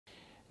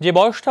যে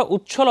বয়সটা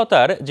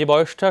উচ্ছলতার, যে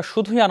বয়সটা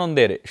শুধুই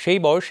আনন্দের, সেই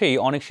বয়সেই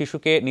অনেক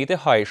শিশুকে নিতে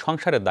হয়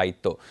সংসারের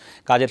দায়িত্ব।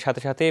 কাজের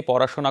সাথে সাথে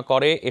পড়াশোনা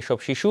করে এসব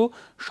শিশু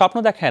স্বপ্ন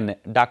দেখেন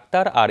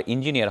ডাক্তার আর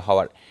ইঞ্জিনিয়ার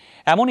হওয়ার।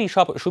 এমনই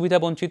সব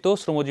সুবিধাবঞ্চিত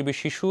শ্রমজীবী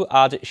শিশু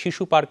আজ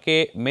শিশু পার্কে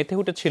মেতে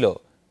উঠেছিল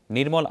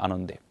নির্মল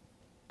আনন্দে।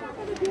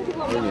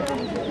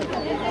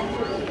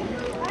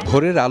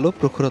 ভোরের আলো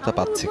প্রখরতা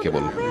পাচ্ছে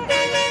কেবল,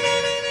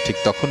 ঠিক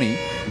তখনই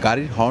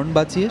গাড়ির হর্ন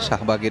বাজিয়ে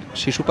শাহবাগের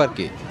শিশু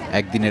পার্কে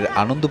একদিনের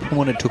আনন্দ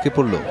ভ্রমণে ঢুকে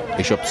পড়ল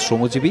এসব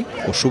শ্রমজীবী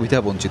ও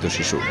সুবিধাবঞ্চিত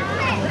শিশু।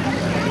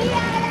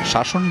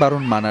 শাসন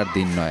বারণ মানার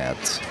দিন নয়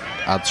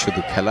আজ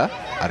শুধু খেলা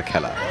আর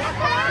খেলা।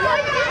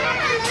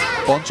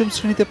 পঞ্চম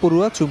শ্রেণীতে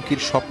পড়ুয়া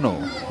চুমকির স্বপ্ন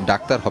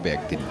ডাক্তার হবে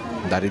একদিন।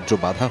 দারিদ্র্য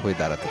বাধা হয়ে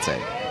দাঁড়াতে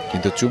চায়,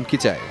 কিন্তু চুমকি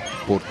চায়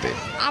পড়তে।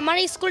 আমার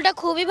স্কুলটা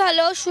খুবই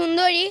ভালো,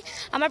 সুন্দরী,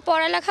 আমার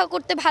পড়ালেখা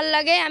করতে ভাল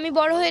লাগে, আমি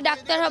বড় হয়ে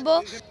ডাক্তার হব।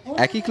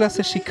 একই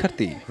ক্লাসের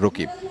শিক্ষার্থী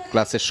রকিব,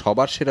 ক্লাসের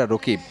সবার সেরা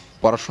রকিব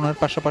পড়াশোনার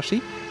পাশাপাশি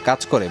কাজ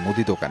করে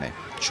মুদি দোকানে।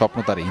 স্বপ্ন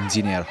তার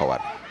ইঞ্জিনিয়ার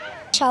হওয়ার।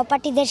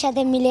 সহপাঠীদের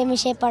সাথে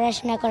মিলেমিশে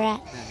পড়াশোনা করা,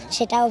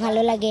 সেটাও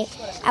ভালো লাগে।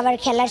 আবার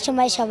খেলার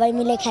সময় সবাই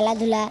মিলে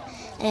খেলাধুলা,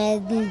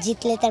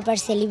 জিতলে তারপর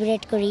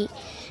সেলিব্রেট করি।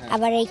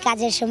 আবার এই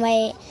কাজের সময়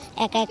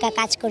একা একা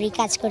কাজ করি,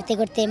 কাজ করতে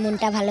করতে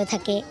মনটা ভালো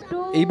থাকে।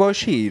 এই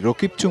বয়সেই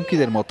রকিব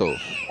চুমকিদের মতো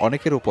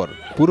অনেকের উপর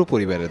পুরো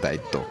পরিবারের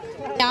দায়িত্ব।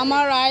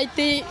 আমার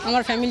আয়তেই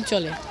আমার ফ্যামিলি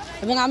চলে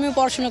এবং আমিও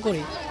পড়াশোনা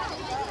করি।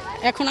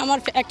 এখন আমার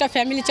একটা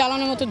ফ্যামিলি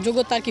চালানোর মতো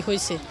যোগ্যতা আর কি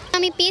হয়েছে।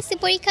 আমি পিএসসি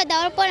পরীক্ষা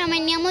দেওয়ার পর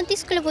আমার নিয়মিত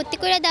স্কুলে ভর্তি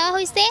করে দেওয়া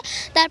হয়েছে।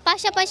 তার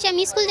পাশাপাশি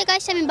আমি স্কুল থেকে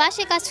আসছি, আমি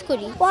বাসায় কাজ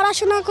করি,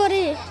 পড়াশোনা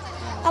করি,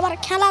 আবার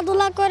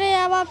খেলাধুলা করে,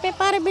 আবার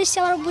পেপারে বেশি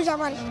আবার বুঝা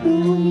পারি।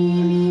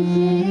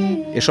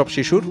 এসব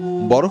শিশুর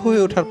বড় হয়ে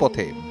ওঠার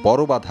পথে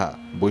বড় বাধা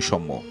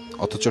বৈষম্য,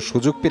 অথচ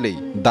সুযোগ পেলেই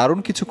দারুণ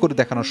কিছু করে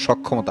দেখানোর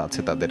সক্ষমতা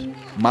আছে তাদের।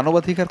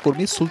 মানবাধিকার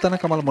কর্মী সুলতানা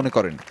কামাল মনে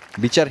করেন,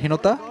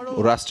 বিচারহীনতা ও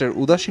রাষ্ট্রের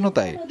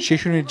উদাসীনতায়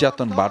শিশু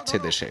নির্যাতন বাড়ছে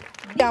দেশে।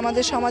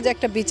 আমাদের সমাজে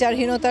একটা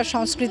বিচারহীনতার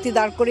সংস্কৃতি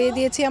দাঁড় করিয়ে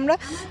দিয়েছি আমরা,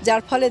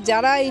 যার ফলে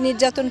যারা এই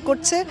নির্যাতন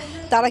করছে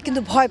তারা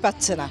কিন্তু ভয়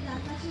পাচ্ছে না,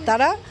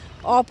 তারা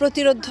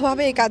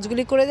অপ্রতিরোধ্যভাবে এই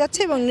কাজগুলি করে যাচ্ছে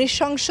এবং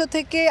নৃশংস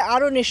থেকে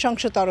আরও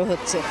নৃশংসতর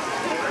হচ্ছে।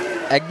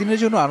 একদিনের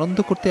জন্য আনন্দ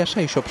করতে আসা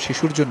এসব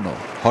শিশুর জন্য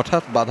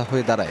হঠাৎ বাধা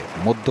হয়ে দাঁড়ায়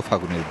মধ্য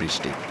ফাগুনের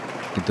বৃষ্টি।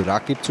 কিন্তু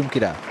রাকিব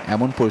চুমকিরা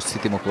এমন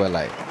পরিস্থিতি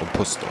মোকাবেলায়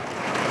অভ্যস্ত।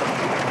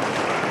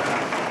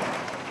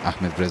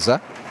 আহমেদ রেজা,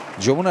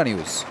 যমুনা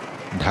নিউজ,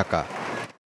 ঢাকা।